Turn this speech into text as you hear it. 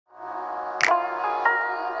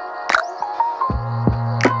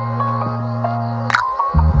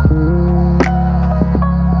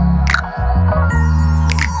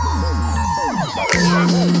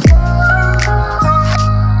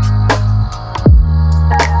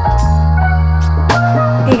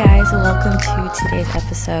today's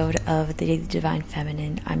episode of The Daily Divine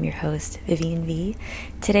Feminine. I'm your host, Vivian V.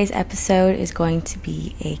 Today's episode is going to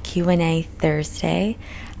be a Q&A Thursday.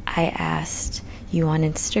 I asked you on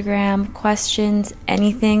Instagram questions.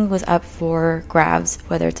 Anything was up for grabs,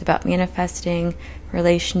 whether it's about manifesting,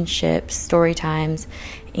 relationships, story times,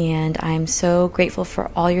 and I'm so grateful for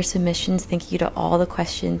all your submissions. Thank you to all the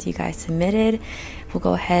questions you guys submitted. We'll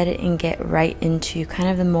go ahead and get right into kind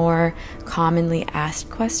of the more commonly asked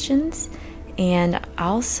questions. And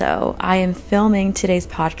also, I am filming today's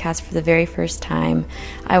podcast for the very first time.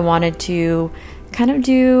 I wanted to kind of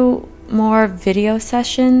do more video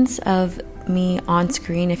sessions of me on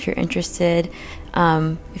screen if you're interested.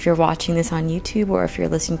 If you're watching this on YouTube or if you're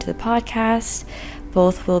listening to the podcast,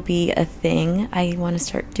 both will be a thing I want to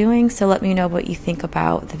start doing. So let me know what you think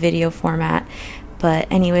about the video format.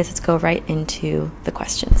 But anyways, let's go right into the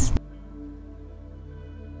questions.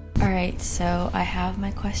 All right, so I have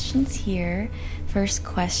my questions here. First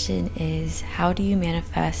question is, how do you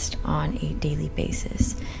manifest on a daily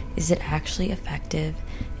basis? Is it actually effective?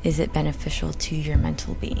 Is it beneficial to your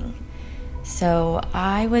mental being? So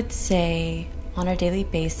I would say on a daily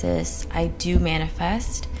basis, I do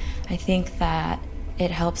manifest. I think that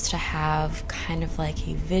it helps to have kind of like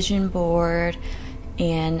a vision board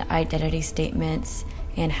and identity statements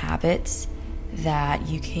and habits that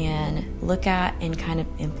you can look at and kind of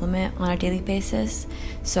implement on a daily basis.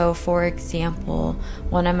 So for example,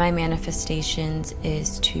 one of my manifestations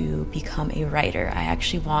is to become a writer. I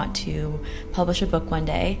actually want to publish a book one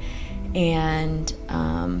day, and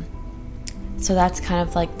so that's kind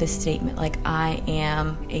of like this statement, like I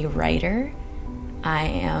am a writer. I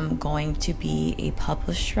am going to be a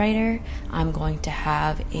published writer. I'm going to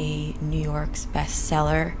have a New York's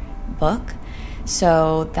bestseller book.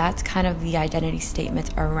 So that's kind of the identity statements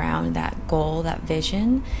around that goal, that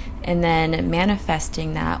vision. And then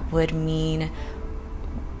manifesting that would mean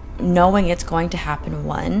knowing it's going to happen,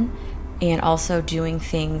 one, and also doing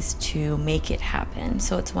things to make it happen.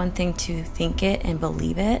 So it's one thing to think it and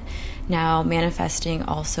believe it. Now, manifesting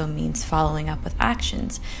also means following up with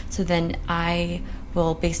actions. So then I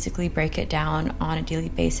will basically break it down on a daily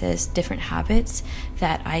basis, different habits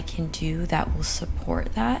that I can do that will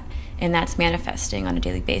support that. And that's manifesting on a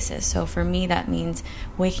daily basis. So for me, that means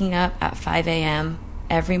waking up at 5 a.m.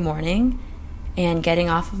 every morning and getting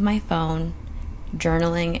off of my phone,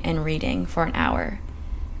 journaling and reading for an hour.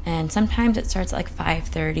 And sometimes it starts at like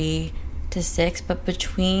 5:30 to 6, but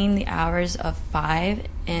between the hours of 5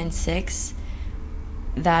 and 6,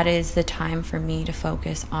 that is the time for me to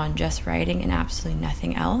focus on just writing and absolutely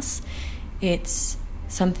nothing else. It's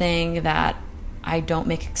something that I don't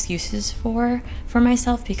make excuses for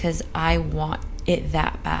myself because I want it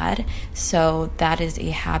that bad. So that is a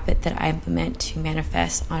habit that I implement to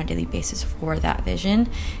manifest on a daily basis for that vision.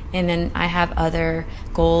 And then I have other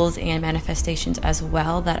goals and manifestations as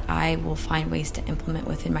well that I will find ways to implement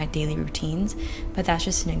within my daily routines. But that's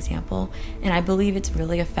just an example. And I believe it's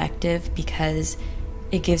really effective because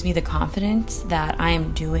it gives me the confidence that I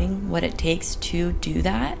am doing what it takes to do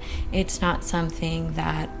that. It's not something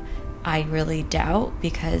that I really doubt,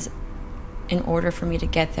 because in order for me to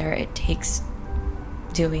get there, it takes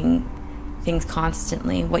doing things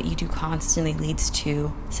constantly. What you do constantly leads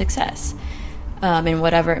to success. And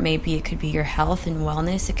whatever it may be, it could be your health and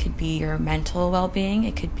wellness, it could be your mental well-being,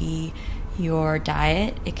 it could be your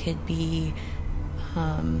diet, it could be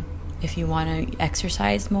if you want to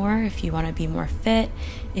exercise more, if you want to be more fit,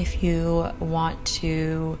 if you want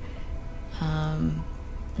to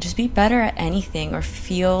just be better at anything or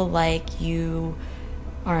feel like you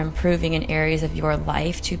are improving in areas of your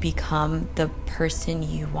life to become the person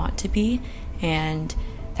you want to be. And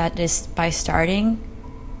that is by starting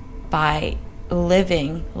by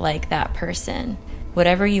living like that person.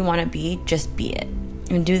 Whatever you want to be, just be it.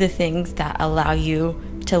 And do the things that allow you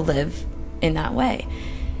to live in that way.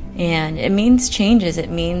 And it means changes. It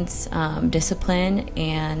means discipline.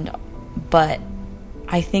 But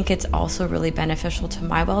I think it's also really beneficial to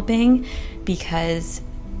my well-being, because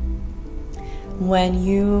when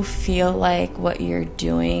you feel like what you're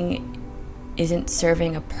doing isn't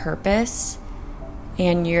serving a purpose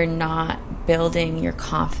and you're not building your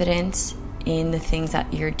confidence in the things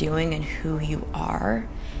that you're doing and who you are,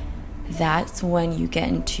 that's when you get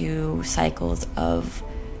into cycles of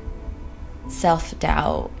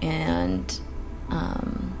self-doubt and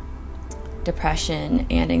depression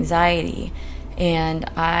and anxiety. And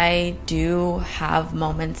I do have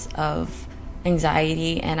moments of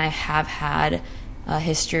anxiety, and I have had a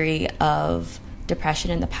history of depression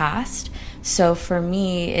in the past. So for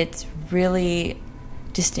me, it's really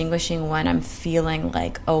distinguishing when I'm feeling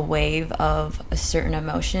like a wave of a certain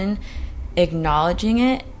emotion acknowledging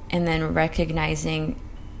it and then recognizing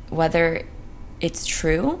whether it's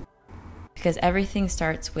true, because everything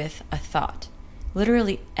starts with a thought.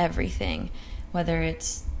 Literally everything, whether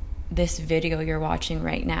it's this video you're watching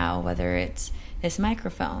right now, whether it's this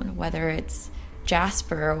microphone, whether it's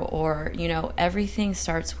Jasper, or, everything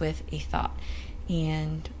starts with a thought.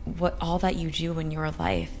 And all that you do in your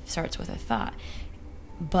life starts with a thought.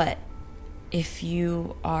 But if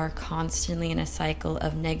you are constantly in a cycle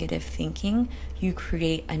of negative thinking, you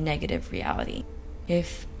create a negative reality.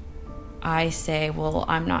 If I say, well,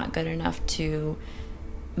 I'm not good enough to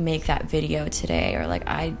make that video today, or like,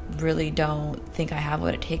 I really don't think I have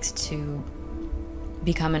what it takes to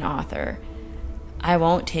become an author, I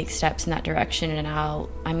won't take steps in that direction.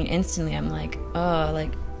 And instantly I'm like, oh,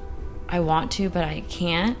 like, I want to, but I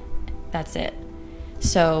can't. That's it.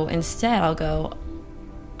 So instead I'll go,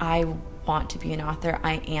 I want to be an author.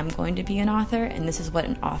 I am going to be an author. And this is what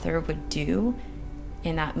an author would do.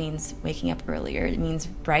 And that means waking up earlier. It means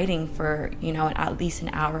writing for, at least an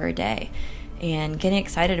hour a day and getting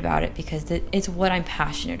excited about it, because it's what I'm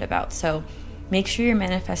passionate about. So make sure your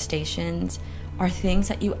manifestations are things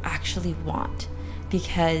that you actually want,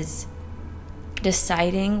 because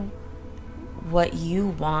deciding what you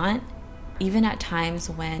want, even at times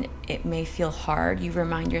when it may feel hard, you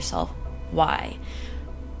remind yourself why.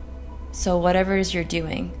 So whatever it is you're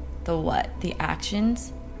doing, the what, the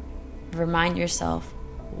actions, remind yourself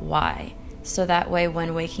why. So that way,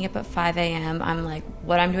 when waking up at 5 a.m., I'm like,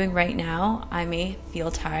 what I'm doing right now, I may feel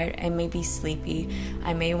tired, I may be sleepy,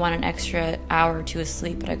 I may want an extra hour or two of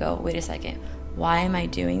sleep, but I go, wait a second, why am I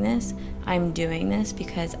doing this? I'm doing this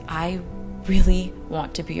because I really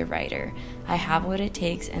want to be a writer. I have what it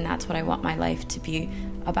takes, and that's what I want my life to be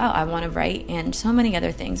about. I want to write and so many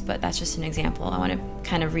other things, but that's just an example. I want to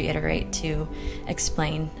kind of reiterate to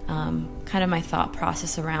explain kind of my thought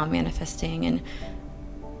process around manifesting. And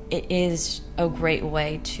it is a great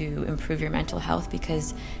way to improve your mental health,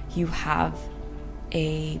 because you have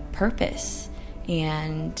a purpose.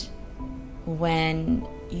 And when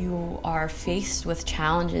you are faced with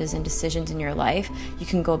challenges and decisions in your life, you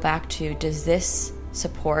can go back to, does this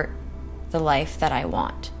support the life that I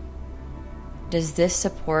want? Does this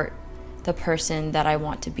support the person that I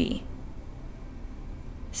want to be?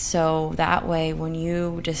 So that way, when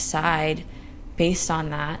you decide based on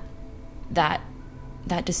that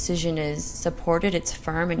decision is supported, it's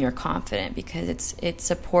firm, and you're confident, because it's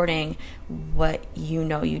supporting what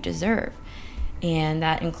you deserve. And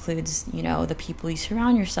that includes, the people you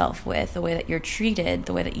surround yourself with, the way that you're treated,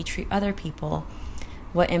 the way that you treat other people,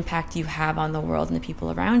 what impact you have on the world and the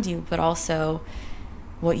people around you, but also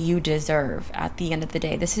what you deserve at the end of the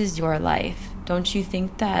day. This is your life. Don't you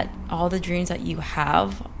think that all the dreams that you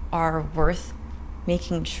have are worth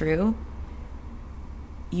making true?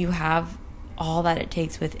 You have all that it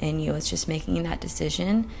takes within you. It's just making that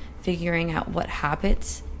decision, figuring out what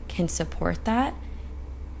habits can support that,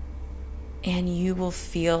 and you will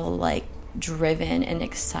feel like driven and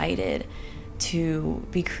excited to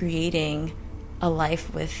be creating a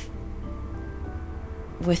life with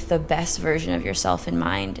the best version of yourself in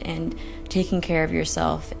mind, and taking care of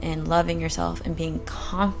yourself and loving yourself and being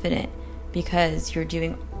confident, because you're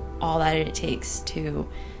doing all that it takes to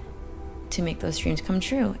make those dreams come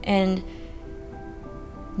true. And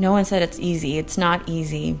no one said it's easy. It's not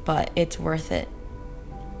easy, but it's worth it,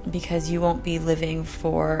 because you won't be living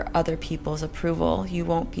for other people's approval. You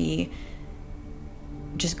won't be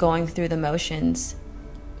just going through the motions.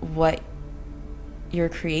 What you're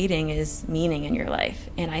creating is meaning in your life,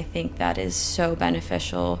 and I think that is so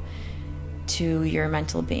beneficial to your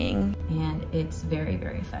mental being, and it's very,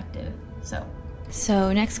 very effective.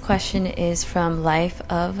 So next question is from Life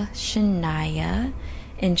of Shania,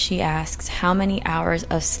 and she asks, how many hours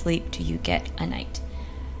of sleep do you get a night?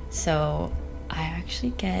 So I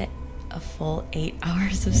actually get a full 8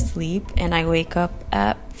 hours of sleep, and I wake up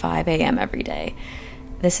at 5 a.m. every day.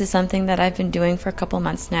 This is something that I've been doing for a couple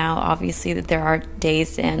months now. Obviously, that there are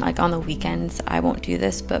days like on the weekends, I won't do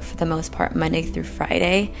this, but for the most part, Monday through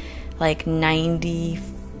Friday, like 95%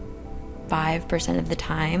 of the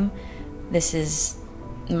time, this is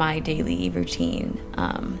my daily routine.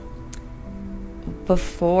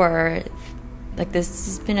 Before, like, this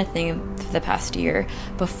has been a thing for the past year.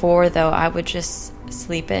 Before, though, I would just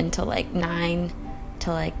sleep until like 9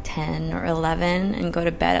 to like 10 or 11 and go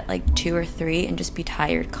to bed at like 2 or 3 and just be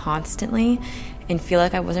tired constantly and feel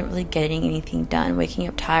like I wasn't really getting anything done, waking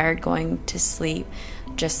up tired, going to sleep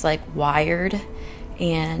just like wired.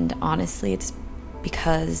 And honestly, it's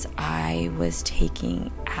because I was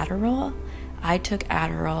taking Adderall. I took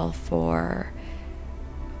Adderall for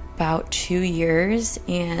about 2 years,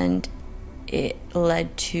 and it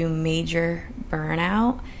led to major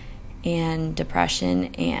burnout and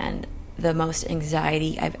depression and the most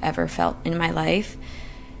anxiety I've ever felt in my life.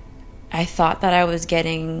 I thought that I was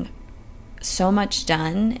getting so much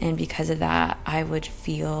done, and because of that, I would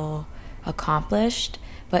feel accomplished.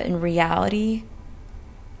 But in reality,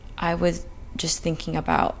 I was just thinking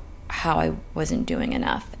about how I wasn't doing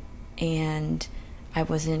enough, and I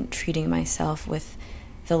wasn't treating myself with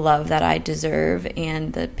the love that I deserve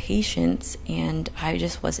and the patience, and I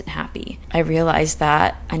just wasn't happy. I realized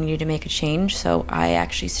that I needed to make a change, so I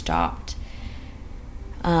actually stopped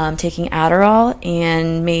taking Adderall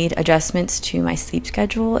and made adjustments to my sleep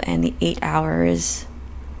schedule, and the 8 hours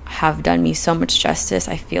have done me so much justice.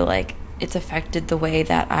 I feel like it's affected the way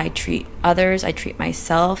that I treat others, I treat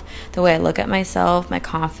myself, the way I look at myself, my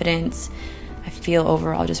confidence. I feel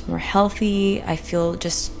overall just more healthy. I feel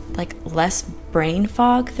just like less brain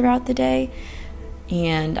fog throughout the day,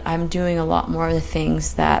 and I'm doing a lot more of the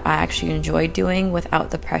things that I actually enjoy doing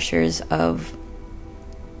without the pressures of,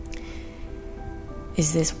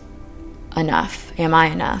 is this enough? Am I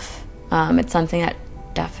enough? It's something that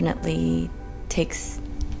definitely takes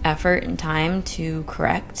effort and time to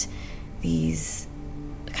correct these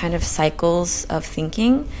kind of cycles of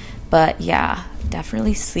thinking. But yeah,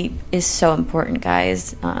 definitely sleep is so important,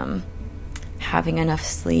 guys. Having enough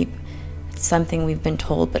sleep, it's something we've been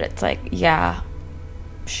told, but it's like, yeah,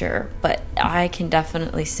 sure. But I can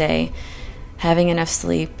definitely say having enough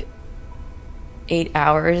sleep, 8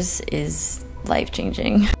 hours, is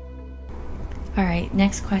life-changing. All right,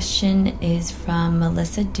 next question is from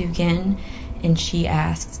Melissa Dugan, and she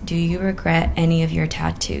asks, do you regret any of your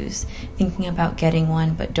tattoos? Thinking about getting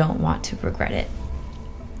one but don't want to regret it.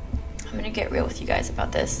 I'm gonna get real with you guys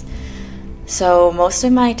about this. So most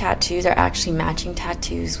of my tattoos are actually matching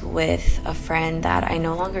tattoos with a friend that I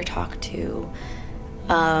no longer talk to,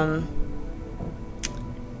 but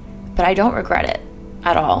I don't regret it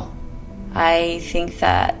at all. I think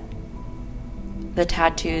that the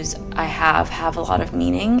tattoos I have a lot of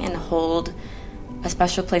meaning and hold a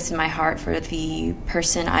special place in my heart for the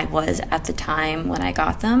person I was at the time when I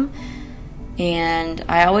got them. And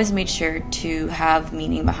I always made sure to have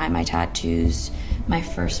meaning behind my tattoos. My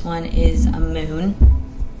first one is a moon,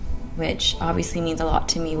 which obviously means a lot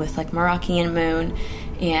to me with like Moroccan moon.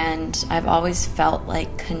 And I've always felt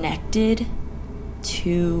like connected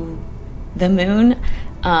to the moon.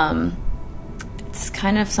 It's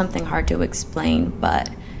kind of something hard to explain, but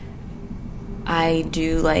I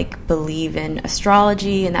do like believe in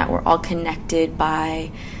astrology and that we're all connected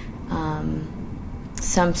by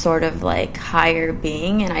some sort of like higher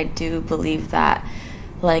being, and I do believe that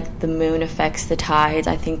like the moon affects the tides.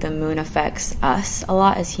 I think the moon affects us a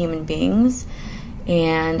lot as human beings,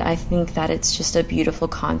 and I think that it's just a beautiful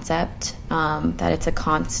concept, that it's a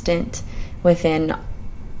constant within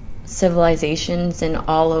civilizations and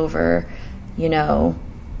all over, you know,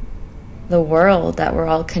 the world, that we're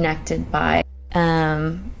all connected by.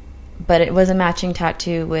 But it was a matching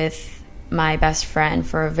tattoo with my best friend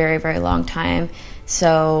for a very, very long time.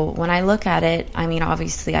 So when I look at it, I mean,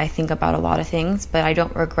 obviously I think about a lot of things, but I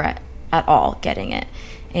don't regret at all getting it.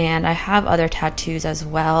 And I have other tattoos as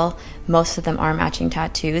well. Most of them are matching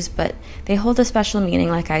tattoos, but they hold a special meaning,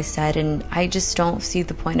 like I said, and I just don't see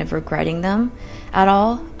the point of regretting them at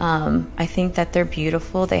all. I think that they're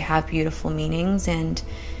beautiful. They have beautiful meanings, and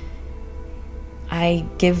I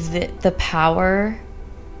give the power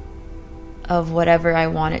of whatever I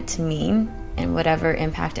want it to mean and whatever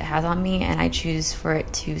impact it has on me, and I choose for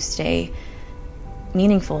it to stay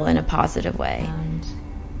meaningful in a positive way. And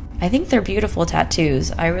I think they're beautiful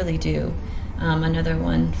tattoos. I really do. Another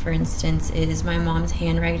one, for instance, is my mom's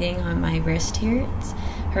handwriting on my wrist here. It's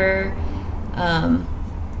her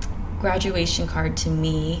graduation card to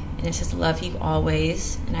me, and it says "Love you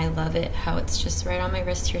always," and I love it how it's just right on my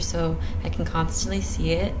wrist here so I can constantly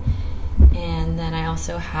see it. And then I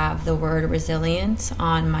also have the word resilience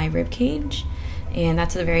on my rib cage, and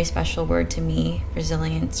that's a very special word to me.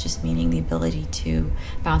 Resilience just meaning the ability to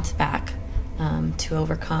bounce back, to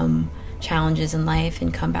overcome challenges in life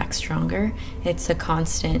and come back stronger. It's a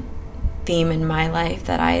constant theme in my life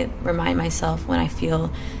that I remind myself when I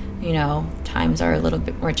feel, you know, times are a little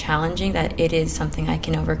bit more challenging, that it is something I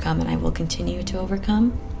can overcome and I will continue to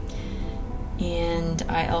overcome. And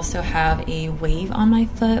I also have a wave on my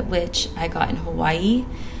foot, which I got in Hawaii.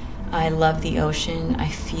 I love the ocean. I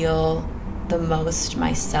feel the most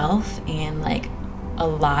myself and like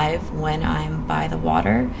alive when I'm by the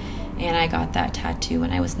water. And I got that tattoo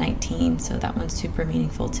when I was 19, so that one's super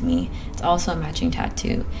meaningful to me. It's also a matching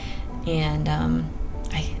tattoo. And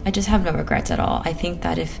I just have no regrets at all. I think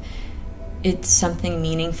that if it's something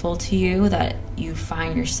meaningful to you, that you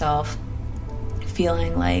find yourself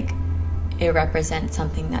feeling like it represents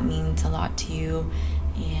something that means a lot to you,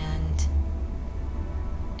 and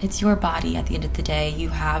it's your body at the end of the day. You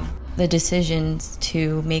have the decisions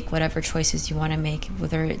to make whatever choices you want to make,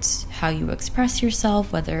 whether it's how you express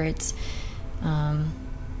yourself, whether it's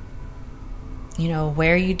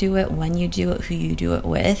where you do it, when you do it, who you do it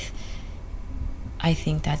with. I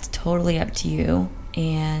think that's totally up to you,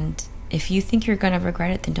 and if you think you're going to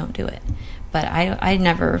regret it, then don't do it. But I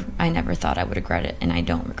never thought I would regret it, and I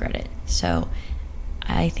don't regret it. So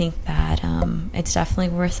I think that it's definitely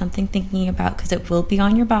worth something thinking about, because it will be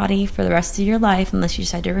on your body for the rest of your life unless you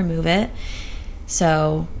decide to remove it.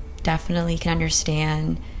 So definitely can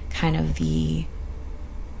understand kind of the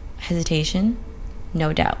hesitation,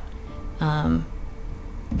 no doubt.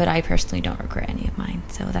 But I personally don't regret any of mine.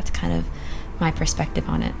 So that's kind of my perspective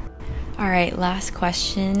on it. All right, last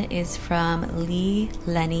question is from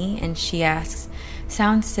Lenny, and she asks,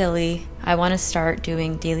 sounds silly. I want to start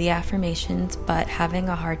doing daily affirmations, but having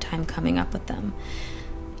a hard time coming up with them.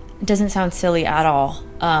 It doesn't sound silly at all.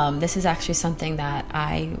 This is actually something that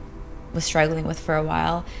I was struggling with for a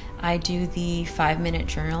while. I do the 5-minute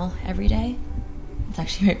journal every day. It's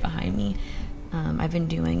actually right behind me. I've been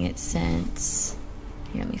doing it since,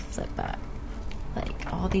 here, let me flip back.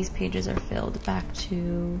 Like, all these pages are filled back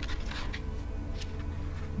to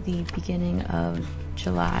the beginning of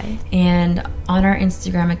July. And on our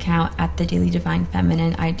Instagram account at the Daily Divine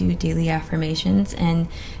Feminine, I do daily affirmations, and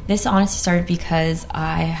this honestly started because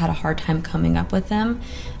I had a hard time coming up with them.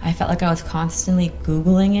 I felt like I was constantly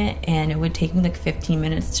Googling it, and it would take me like 15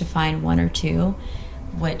 minutes to find one or two,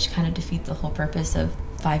 which kind of defeats the whole purpose of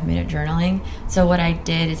 5-minute journaling. So what I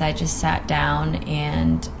did is I just sat down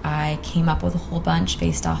and I came up with a whole bunch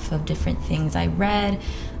based off of different things I read,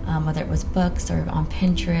 whether it was books or on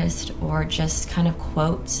Pinterest or just kind of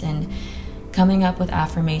quotes, and coming up with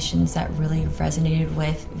affirmations that really resonated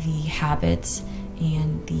with the habits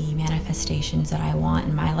and the manifestations that I want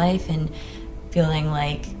in my life, and feeling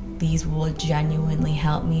like these will genuinely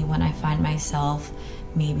help me when I find myself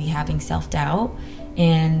maybe having self-doubt.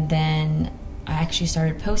 And then I actually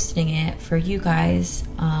started posting it for you guys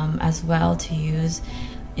as well to use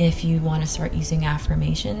if you want to start using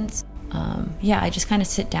affirmations. I just kind of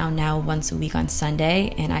sit down now once a week on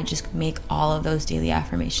Sunday, and I just make all of those daily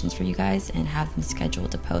affirmations for you guys and have them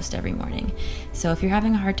scheduled to post every morning. So if you're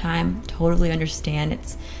having a hard time, totally understand.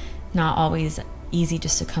 It's not always easy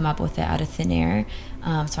just to come up with it out of thin air.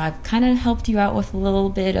 So I've kind of helped you out with a little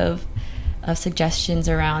bit of suggestions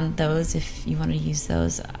around those. If you want to use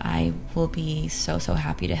those, I will be so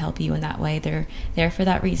happy to help you in that way. They're there for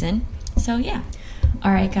that reason. So yeah.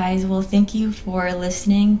 All right, guys. Well, thank you for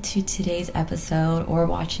listening to today's episode, or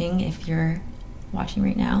watching if you're watching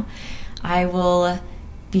right now. I will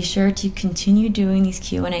be sure to continue doing these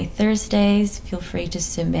Q&A Thursdays. Feel free to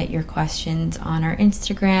submit your questions on our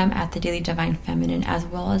Instagram at the Daily Divine Feminine, as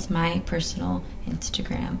well as my personal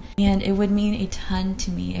Instagram. And it would mean a ton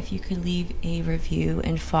to me if you could leave a review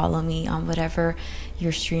and follow me on whatever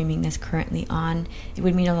you're streaming this currently on. It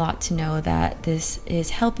would mean a lot to know that this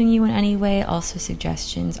is helping you in any way. Also,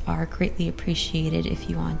 suggestions are greatly appreciated. If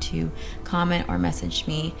you want to comment or message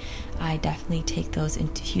me, I definitely take those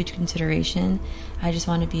into huge consideration. I just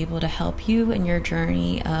want to be able to help you in your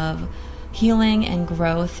journey of healing and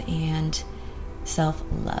growth and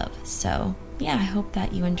self-love. So yeah, I hope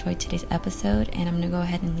that you enjoyed today's episode, and I'm going to go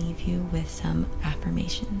ahead and leave you with some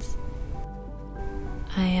affirmations.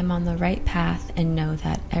 I am on the right path and know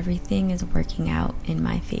that everything is working out in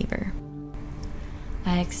my favor.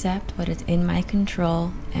 I accept what is in my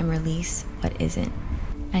control and release what isn't.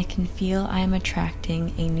 I can feel I am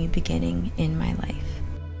attracting a new beginning in my life.